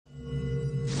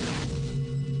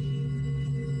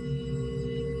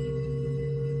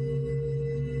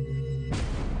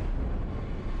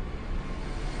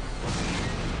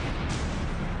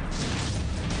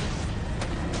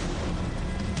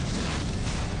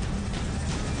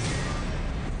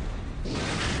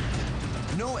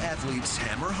know athletes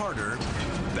hammer harder,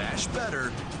 bash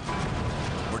better,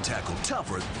 or tackle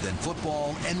tougher than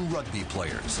football and rugby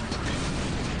players.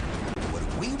 What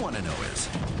we want to know is,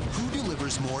 who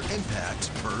delivers more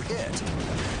impact per hit?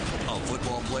 A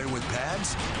football player with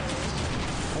pads?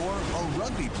 Or a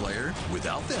rugby player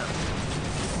without them?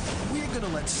 We're going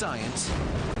to let science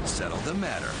settle the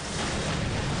matter.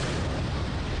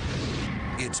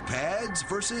 It's pads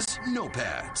versus no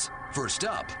pads. First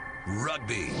up,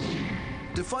 rugby.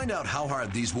 To find out how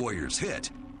hard these warriors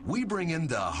hit, we bring in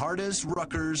the hardest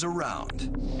ruckers around.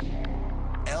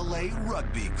 LA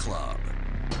Rugby Club.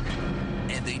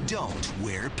 And they don't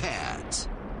wear pads.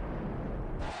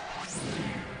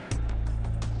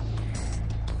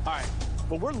 All right,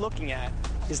 what we're looking at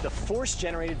is the force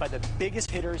generated by the biggest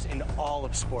hitters in all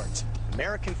of sports,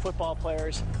 American football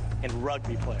players and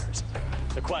rugby players.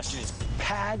 The question is,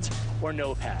 pads or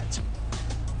no pads?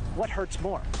 What hurts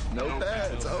more? No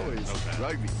pads, always. No pads.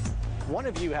 Rugby. One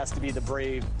of you has to be the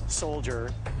brave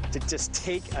soldier to just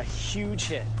take a huge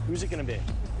hit. Who's it going to be?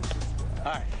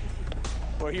 All right.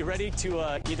 Well, are you ready to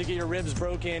either get your ribs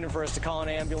broken or for us to call an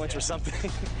ambulance or something?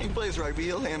 He plays rugby.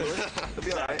 He'll handle it. He'll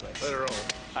be all right. Let it roll.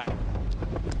 All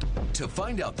right. To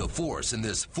find out the force in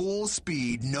this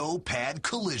full-speed, no-pad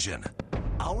collision,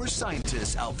 our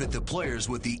scientists outfit the players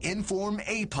with the Inform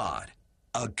A-Pod,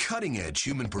 a cutting-edge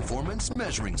human performance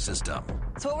measuring system.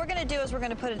 So what we're going to do is we're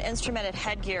going to put an instrumented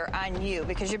headgear on you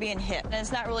because you're being hit. And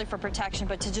it's not really for protection,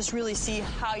 but to just really see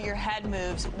how your head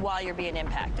moves while you're being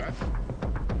impacted.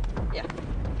 Right. Yeah.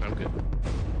 I'm good.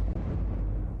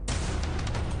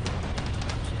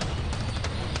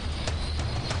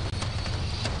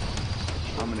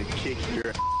 I'm going to kick your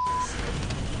ass.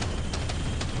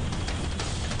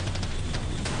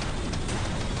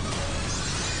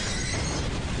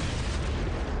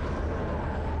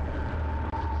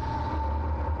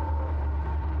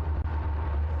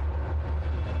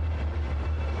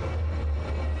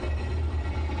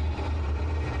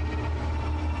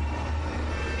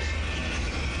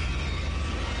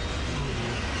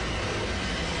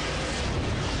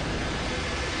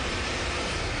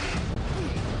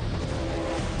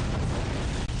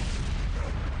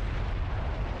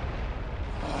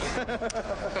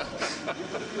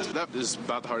 That is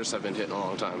about the hardest I've been hit in a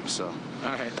long time, so.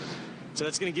 All right. So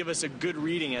that's going to give us a good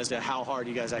reading as to how hard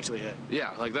you guys actually hit.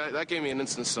 Yeah, like that gave me an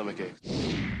instant stomachache.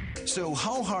 So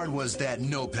how hard was that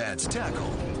no-pads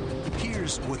tackle?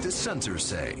 Here's what the sensors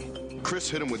say. Chris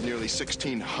hit him with nearly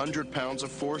 1,600 pounds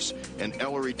of force, and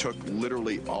Ellery took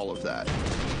literally all of that.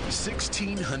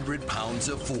 1,600 pounds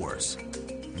of force.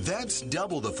 That's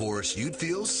double the force you'd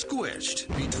feel squished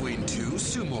between two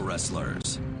sumo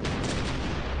wrestlers.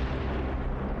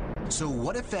 So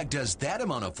what effect does that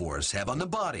amount of force have on the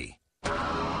body?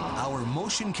 Our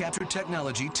motion capture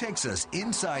technology takes us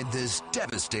inside this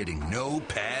devastating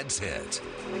no-pads hit.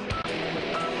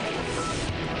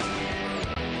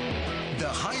 The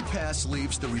high pass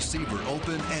leaves the receiver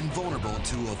open and vulnerable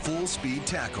to a full-speed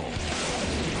tackle.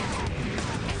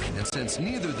 And since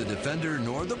neither the defender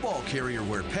nor the ball carrier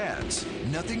wear pads,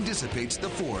 nothing dissipates the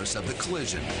force of the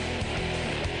collision.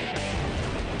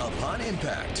 Upon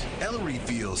impact, Ellery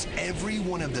feels every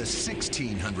one of the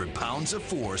 1,600 pounds of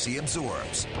force he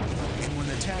absorbs. And when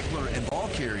the tackler and ball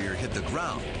carrier hit the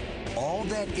ground, all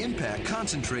that impact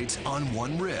concentrates on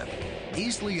one rib,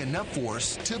 easily enough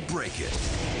force to break it.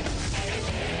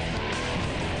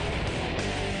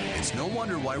 It's no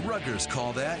wonder why ruggers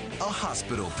call that a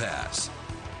hospital pass,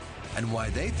 and why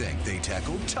they think they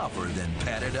tackle tougher than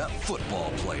padded-up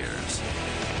football players.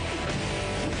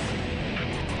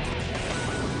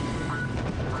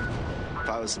 If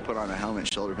I was to put on a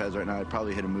helmet, shoulder pads right now, I'd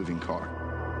probably hit a moving car.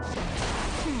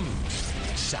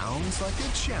 Sounds like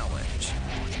a challenge.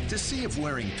 To see if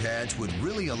wearing pads would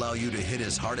really allow you to hit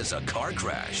as hard as a car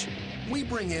crash, we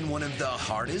bring in one of the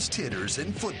hardest hitters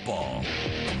in football.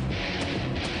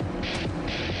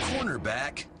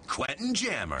 Cornerback Quentin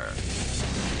Jammer.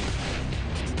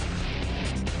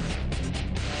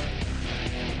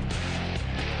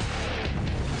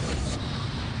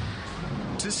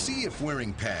 To see if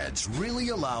wearing pads really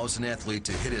allows an athlete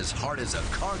to hit as hard as a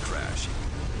car crash,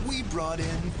 we brought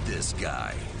in this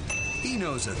guy. He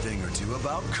knows a thing or two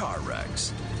about car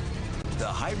wrecks. The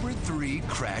Hybrid 3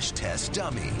 crash test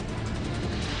dummy.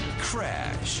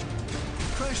 Crash.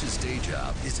 Crash's day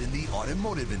job is in the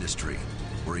automotive industry,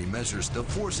 where he measures the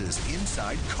forces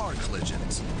inside car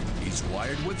collisions. He's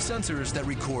wired with sensors that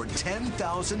record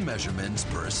 10,000 measurements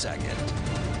per second.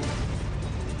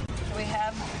 We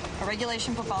have a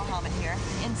regulation football helmet here.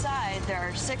 Inside, there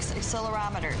are 6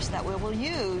 accelerometers that we will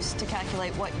use to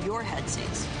calculate what your head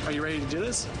sees. Are you ready to do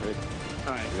this? Ready?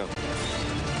 All right. Go.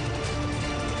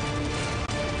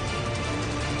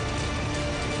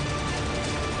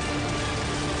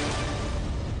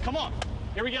 Come on.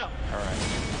 Here we go. All right.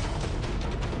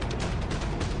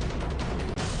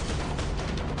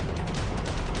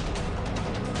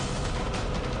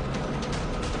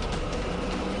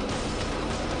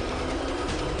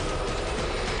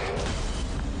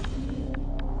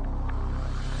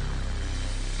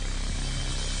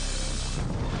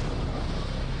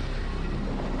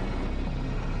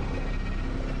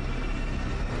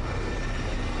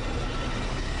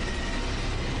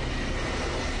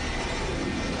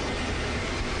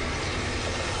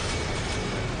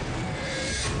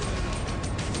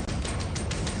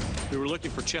 We were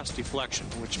looking for chest deflection,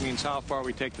 which means how far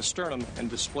we take the sternum and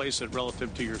displace it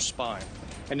relative to your spine.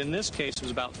 And in this case, it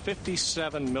was about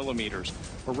 57 millimeters,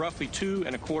 or roughly 2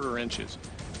 1/4 inches.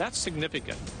 That's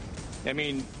significant. I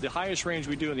mean, the highest range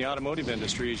we do in the automotive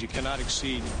industry is you cannot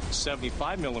exceed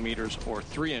 75 millimeters, or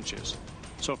 3 inches.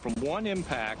 So from one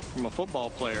impact from a football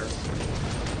player,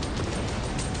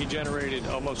 he generated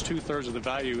almost 2/3 of the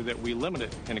value that we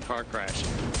limited in a car crash.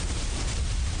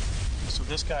 So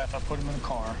this guy, if I put him in a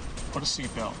car, put a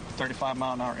seatbelt, 35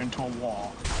 mile an hour into a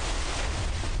wall,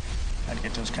 I'd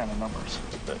get those kind of numbers.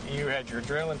 You had your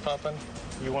adrenaline pumping,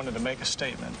 you wanted to make a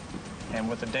statement, and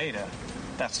with the data,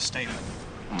 that's a statement.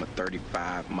 I'm a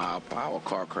 35-mile-per-hour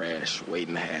car crash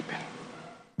waiting to happen.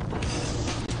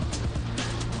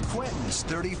 Quentin's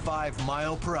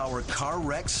 35-mile-per-hour car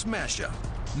wreck smash-up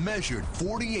measured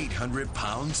 4,800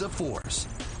 pounds of force.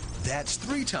 That's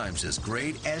 3 times as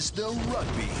great as the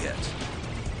rugby hit.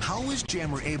 How is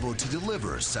Jammer able to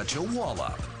deliver such a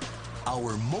wallop?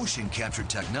 Our motion capture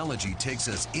technology takes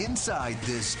us inside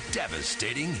this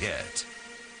devastating hit.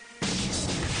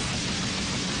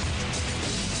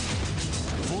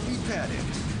 Fully padded,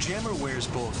 Jammer wears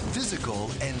both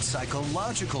physical and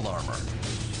psychological armor,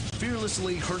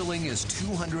 fearlessly hurtling his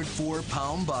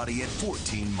 204-pound body at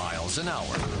 14 miles an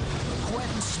hour.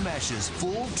 Quentin smashes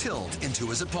full tilt into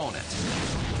his opponent.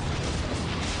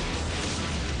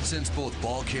 Since both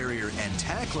ball carrier and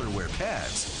tackler wear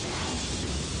pads,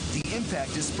 the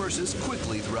impact disperses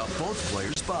quickly throughout both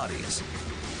players' bodies.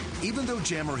 Even though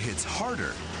Jammer hits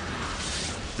harder,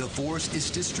 the force is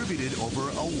distributed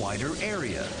over a wider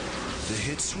area. The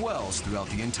hit swells throughout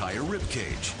the entire rib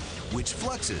cage, which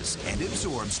flexes and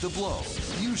absorbs the blow,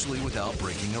 usually without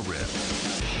breaking a rib.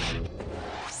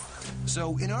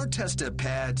 So in our test of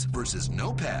pads versus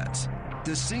no pads,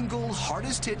 the single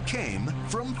hardest hit came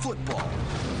from football.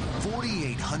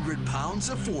 4,800 pounds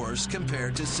of force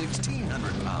compared to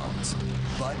 1,600 pounds.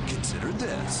 But consider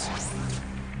this.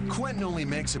 Quentin only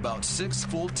makes about 6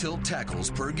 full tilt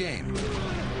tackles per game.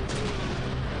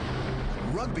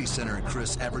 Rugby center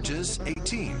Chris averages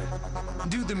 18.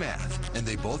 Do the math, and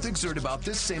they both exert about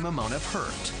the same amount of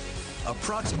hurt.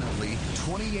 Approximately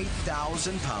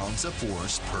 28,000 pounds of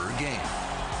force per game.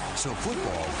 So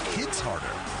football hits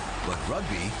harder, but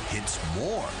rugby hits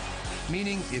more.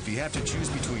 Meaning, if you have to choose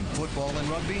between football and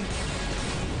rugby,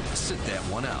 sit that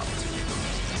one out.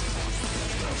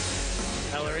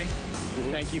 Ellery,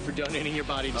 thank you for donating your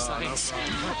body to science. No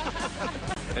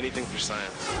problem. Anything for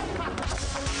science.